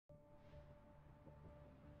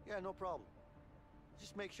Yeah, no problem.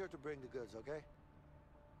 Just make sure to bring the goods, okay?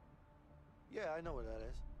 Yeah, I know where that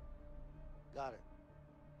is. Got it.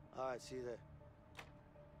 All right, see you there.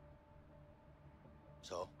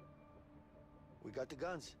 So? We got the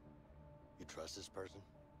guns. You trust this person?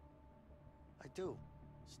 I do.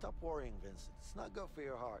 Stop worrying, Vincent. It's not good for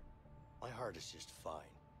your heart. My heart is just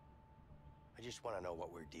fine. I just want to know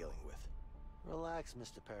what we're dealing with. Relax,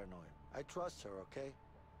 Mr. Paranoid. I trust her, okay?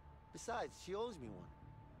 Besides, she owes me one.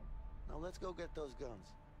 Now let's go get those guns.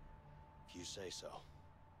 If you say so.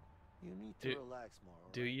 You need to relax more, all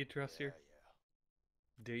right? Do you trust her?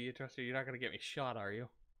 Yeah. Do you trust her? You're not gonna get me shot, are you?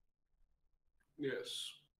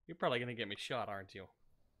 Yes. You're probably gonna get me shot, aren't you?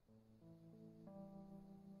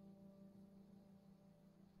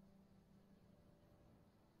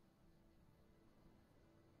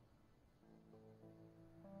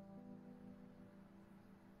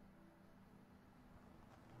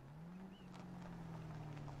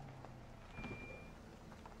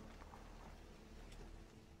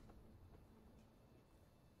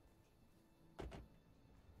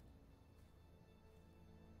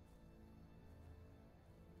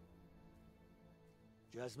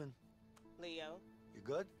 Jasmine, Leo, you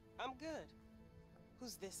good? I'm good.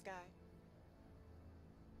 Who's this guy?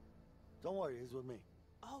 Don't worry, he's with me.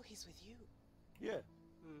 Oh, he's with you. Yeah.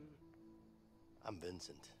 I'm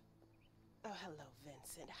Vincent. Oh, hello,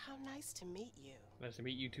 Vincent. How nice to meet you. Nice to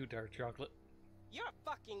meet you too, Dark Chocolate. You're a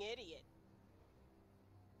fucking idiot.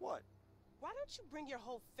 What? Why don't you bring your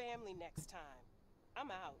whole family next time?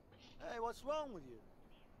 I'm out. Hey, what's wrong with you?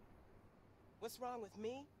 What's wrong with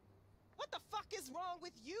me? What the fuck is wrong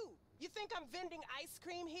with you? You think I'm vending ice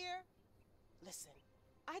cream here? Listen,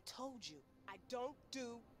 I told you, I don't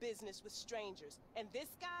do business with strangers. And this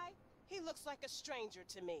guy, he looks like a stranger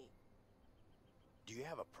to me. Do you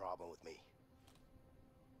have a problem with me?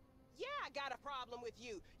 Yeah, I got a problem with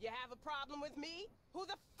you. You have a problem with me? Who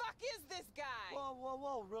the fuck is this guy? Whoa, whoa,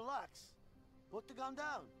 whoa, relax. Put the gun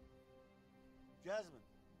down. Jasmine,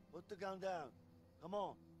 put the gun down. Come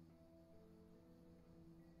on.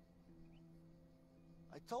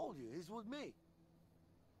 I told you, he's with me.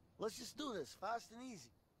 Let's just do this, fast and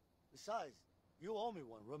easy. Besides, you owe me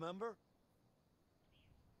one, remember?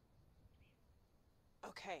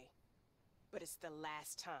 Okay, but it's the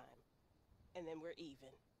last time. And then we're even.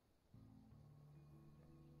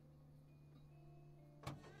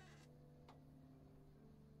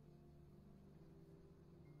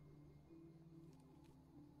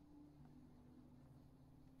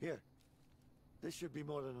 Here, this should be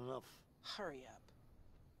more than enough. Hurry up.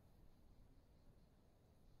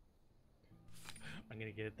 I'm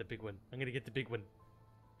gonna get the big one. I'm gonna get the big one.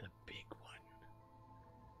 The big one.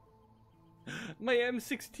 My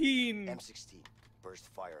M16! M16. Burst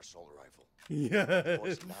fire assault rifle. Yes!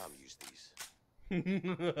 Boys in Nam use these.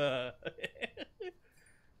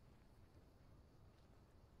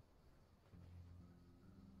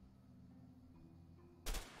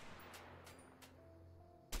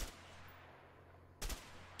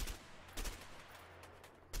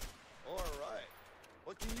 All right.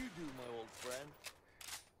 What can you do, my old friend?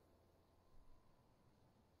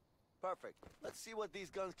 Perfect. Let's see what these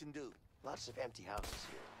guns can do. Lots of empty houses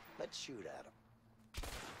here. Let's shoot at them.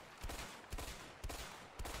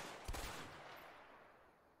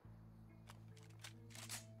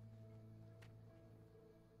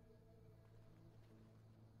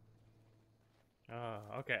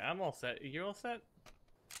 Okay, I'm all set. You all set?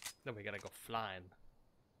 Then we gotta go flying.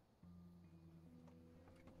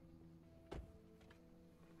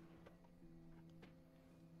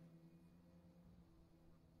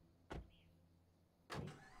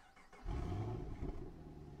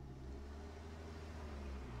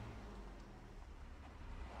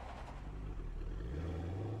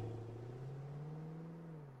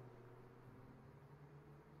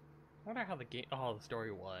 I wonder how the game. Oh, the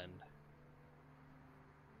story will end.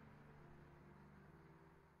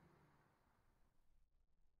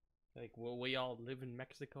 Like, will we all live in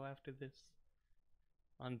Mexico after this?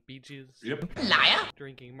 On beaches? Yep. Liar!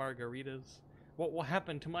 Drinking margaritas? What will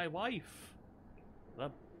happen to my wife?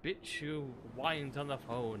 The bitch who whines on the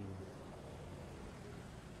phone.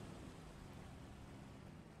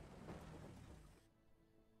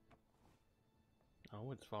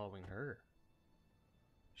 Oh, it's following her.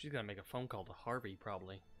 She's gonna make a phone call to Harvey,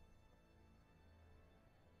 probably.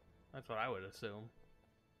 That's what I would assume.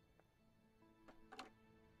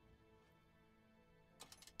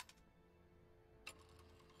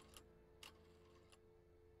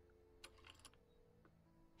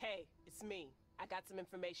 Hey, it's me. I got some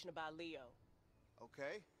information about Leo.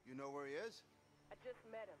 Okay, you know where he is? I just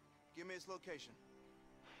met him. Give me his location.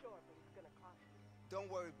 Sure, but it's gonna cost you. don't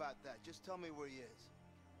worry about that. Just tell me where he is.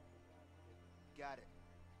 Got it.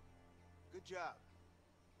 Good job.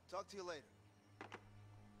 Talk to you later.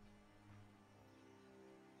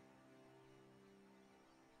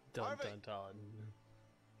 Dun Harvey! dun dun.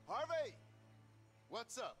 Harvey!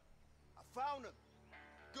 What's up? I found him.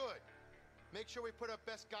 Good. Make sure we put our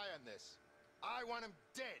best guy on this. I want him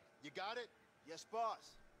dead. You got it? Yes,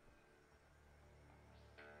 boss.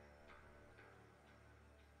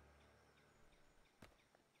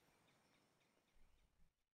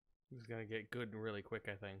 This is gonna get good really quick,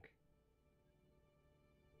 I think.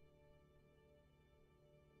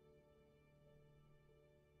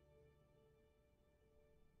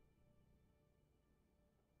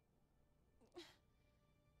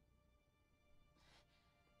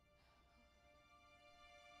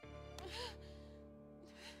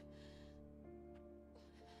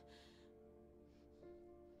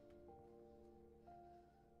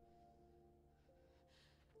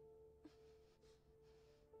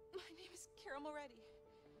 My name is Carol Moretti.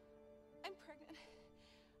 I'm pregnant.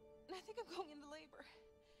 And I think I'm going into labor.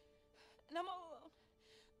 And I'm all alone.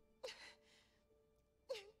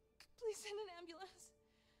 Please send an ambulance.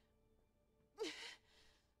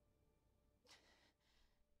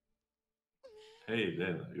 Hey,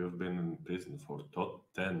 Dan, you've been in prison for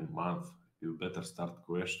 10 months. You better start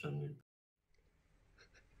questioning.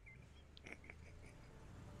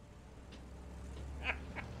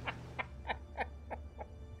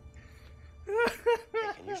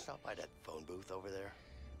 Hey, can you stop by that phone booth over there?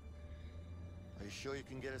 Are you sure you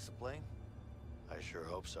can get us a plane? I sure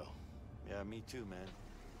hope so. Yeah, me too, man.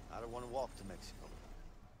 I don't want to walk to Mexico.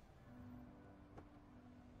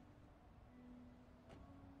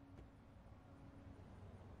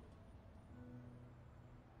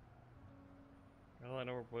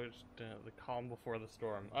 Eleanor Bush, the calm before the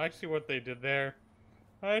storm. I see what they did there.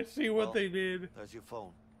 I see what Well, they did. There's your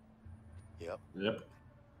phone. Yep. Yep.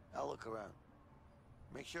 I'll look around.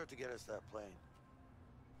 Make sure to get us that plane.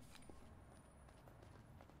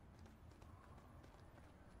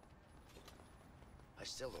 I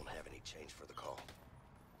still don't have any change for the call.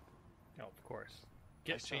 Oh, of course. I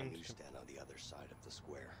Get saw a changed. newsstand on the other side of the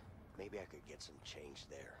square. Maybe I could get some change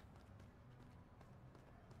there.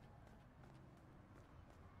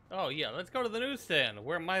 Oh yeah, let's go to the newsstand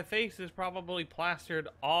where my face is probably plastered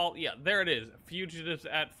all. Yeah, there it is. Fugitives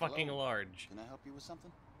at fucking Hello? large. Can I help you with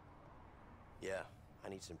something? Yeah, I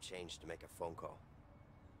need some change to make a phone call.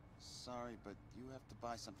 Sorry, but you have to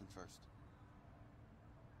buy something first.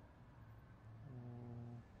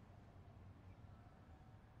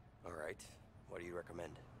 All right, what do you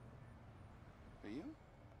recommend? For you?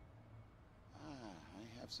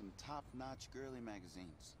 I have some top-notch girly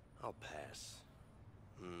magazines. I'll pass.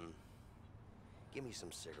 Give me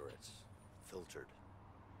some cigarettes. Filtered.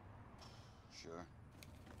 Sure.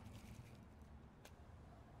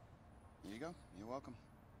 Here you go. You're welcome.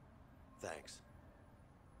 Thanks.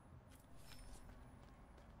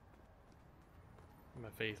 My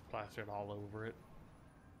face plastered all over it.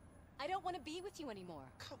 I don't want to be with you anymore.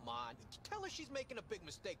 Come on, tell her she's making a big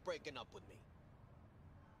mistake breaking up with me.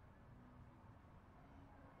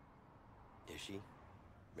 Is she?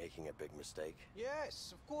 Making a big mistake?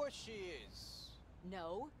 Yes, of course she is.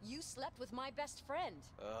 No, you slept with my best friend.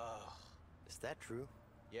 Ugh. Is that true?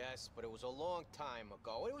 Yes, but it was a long time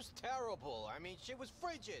ago. It was terrible. I mean, she was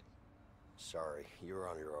frigid. Sorry, you're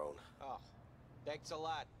on your own. Oh, thanks a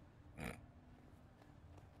lot.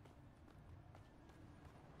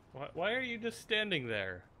 Why are you just standing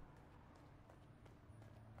there?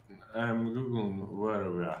 I'm googling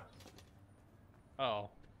where we are. Oh.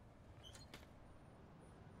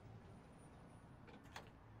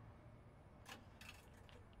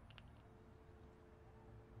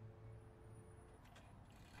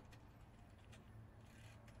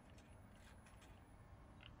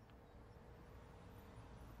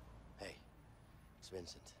 Hey, it's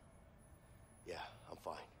Vincent. Yeah, I'm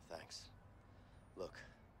fine, thanks. Look,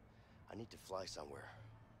 I need to fly somewhere.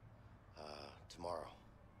 Tomorrow.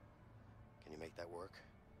 Can you make that work?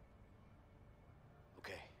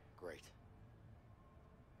 Okay, great.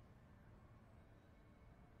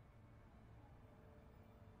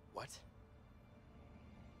 What?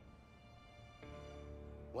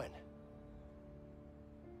 When?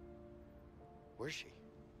 Where's she?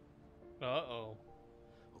 Uh-oh.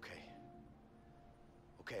 Okay.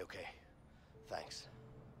 Okay. Thanks.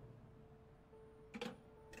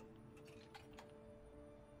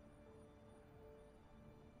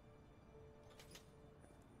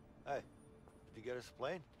 Hey, did you get us a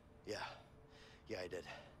plane? Yeah, I did.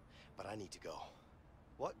 But I need to go.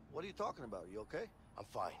 What? What are you talking about? You okay? I'm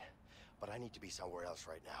fine, but I need to be somewhere else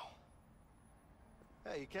right now.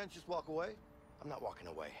 Hey, you can't just walk away. I'm not walking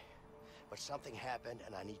away. But something happened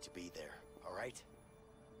and I need to be there, all right?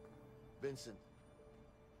 Vincent,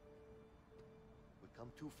 we've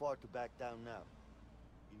come too far to back down now.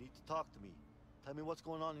 You need to talk to me. Tell me what's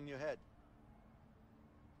going on in your head.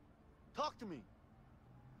 Talk to me.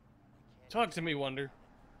 Talk to me, Wonder.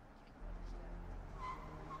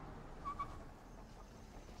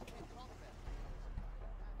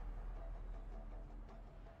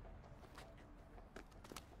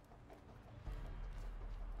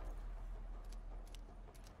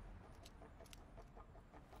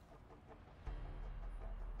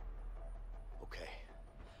 Okay,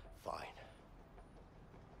 fine.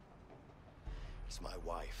 It's my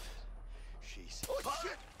wife. She's... Oh,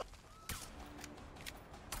 shit!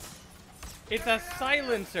 It's a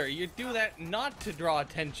silencer. You do that not to draw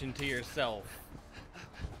attention to yourself.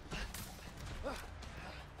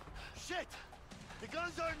 Shit! The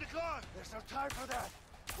guns are in the car! There's no time for that.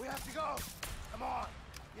 We have to go. Come on.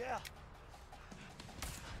 Yeah.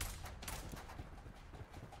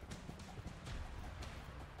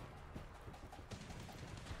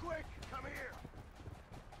 Quick, come here.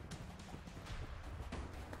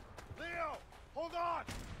 Leo, hold on!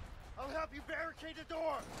 I'll help you barricade the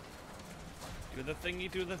door! Do the thingy,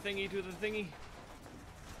 do the thingy, do the thingy.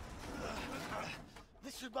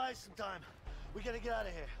 This should buy us some time. We gotta get out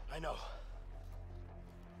of here. I know.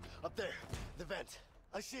 Up there, the vent.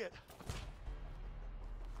 I see it.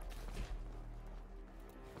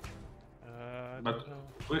 But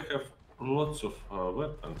we have lots of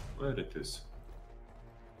weapons. Where it is?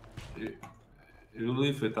 You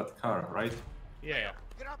live with that car, right? Yeah, yeah.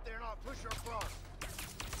 Get up there and I'll push her across.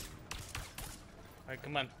 Alright,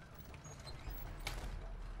 come on.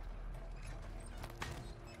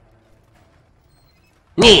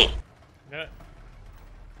 Got it.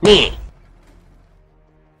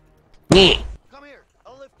 Come here.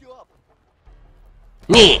 I'll lift you up.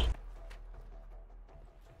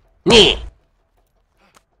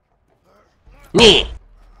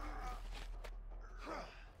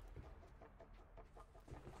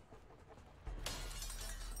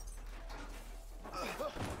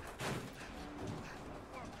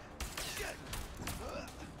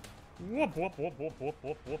 Whoop, whoop, whoop, whoop, whoop,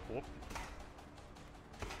 whoop, whoop, whoop.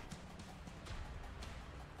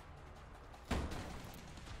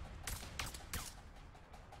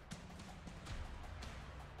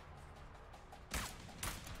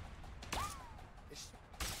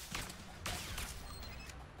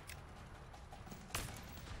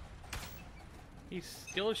 He's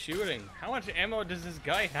still shooting. How much ammo does this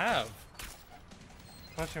guy have?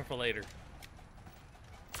 Question for later.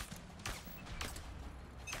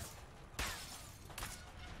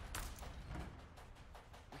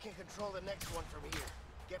 We can control the next one from here.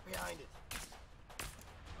 Get behind it.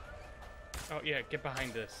 Oh yeah, get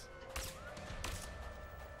behind this.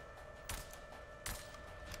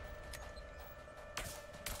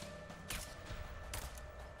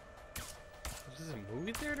 Is this a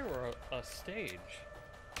movie theater or a stage?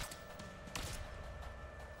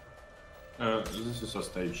 This is a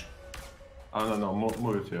stage. No,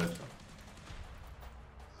 movie theater.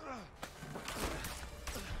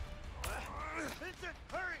 Vincent,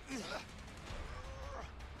 hurry!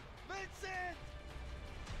 Vincent!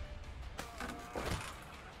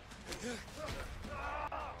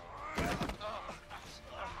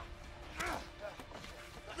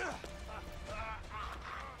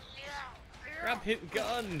 Grab his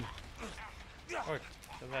gun! Or, what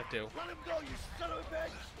does that do? Let him go, you son of a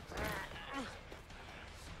bitch!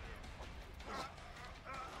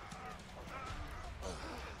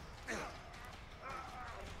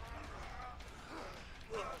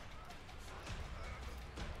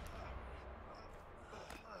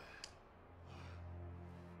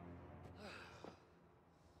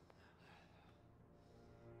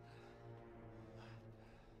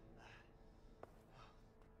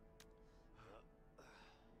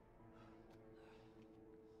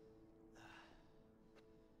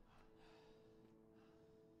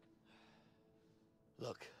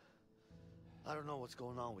 Look, I don't know what's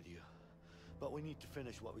going on with you, but we need to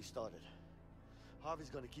finish what we started. Harvey's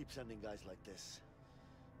gonna keep sending guys like this.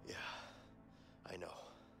 Yeah, I know.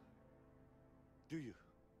 Do you?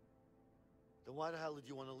 Then why the hell did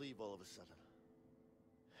you want to leave all of a sudden?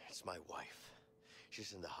 It's my wife.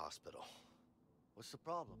 She's in the hospital. What's the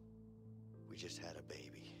problem? We just had a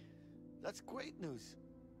baby. That's great news.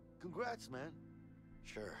 Congrats, man.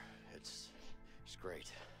 Sure, it's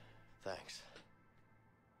great. Thanks.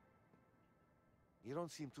 You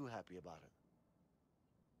don't seem too happy about it.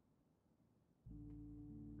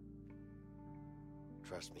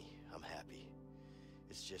 Trust me, I'm happy.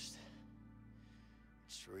 It's just...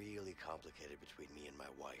 It's really complicated between me and my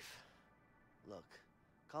wife. Look,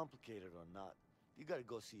 complicated or not, you gotta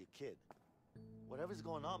go see your kid. Whatever's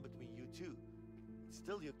going on between you two, it's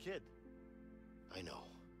still your kid. I know.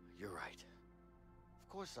 You're right. Of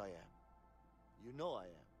course I am. You know I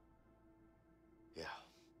am. Yeah,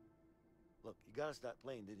 Look, you got us that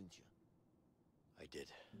plane, didn't you? I did.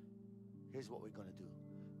 Here's what we're gonna do.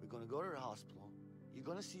 We're gonna go to the hospital, you're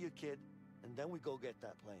gonna see your kid, and then we go get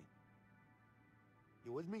that plane.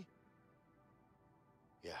 You with me?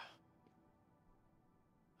 Yeah.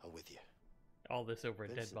 I'm with you. All this over a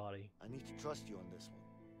dead Vincent, body. I need to trust you on this one.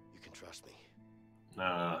 You can trust me.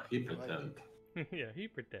 Nah, he pretend. Yeah, he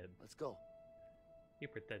pretend. Let's go. He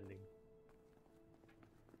pretending.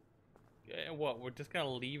 And what, we're just gonna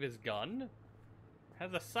leave his gun?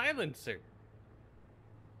 Has a silencer.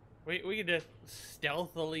 We could just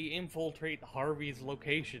stealthily infiltrate Harvey's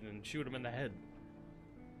location and shoot him in the head.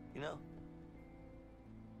 You know,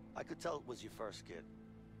 I could tell it was your first kid.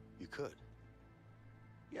 You could.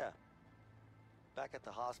 Yeah. Back at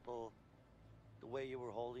the hospital, the way you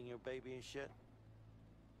were holding your baby and shit.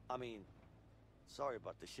 I mean, sorry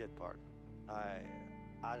about the shit part. I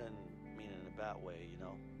didn't mean it in a bad way, you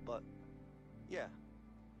know, but yeah.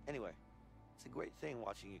 Anyway, it's a great thing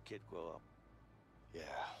watching your kid grow up. Yeah,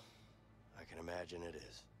 I can imagine it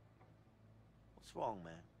is. What's wrong,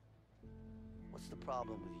 man? What's the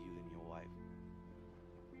problem with you and your wife?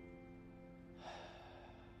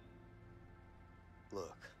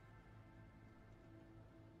 Look.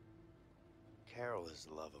 Carol is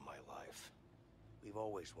the love of my life. We've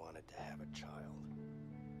always wanted to have a child.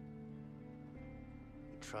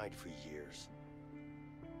 We tried for years.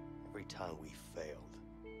 Every time we failed,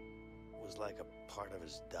 it was like a part of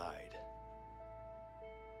us died.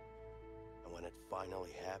 And when it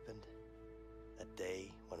finally happened, that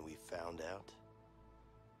day when we found out,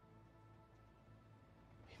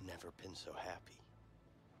 we've never been so happy.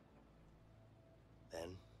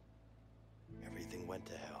 Then, everything went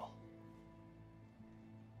to hell.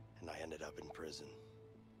 And I ended up in prison.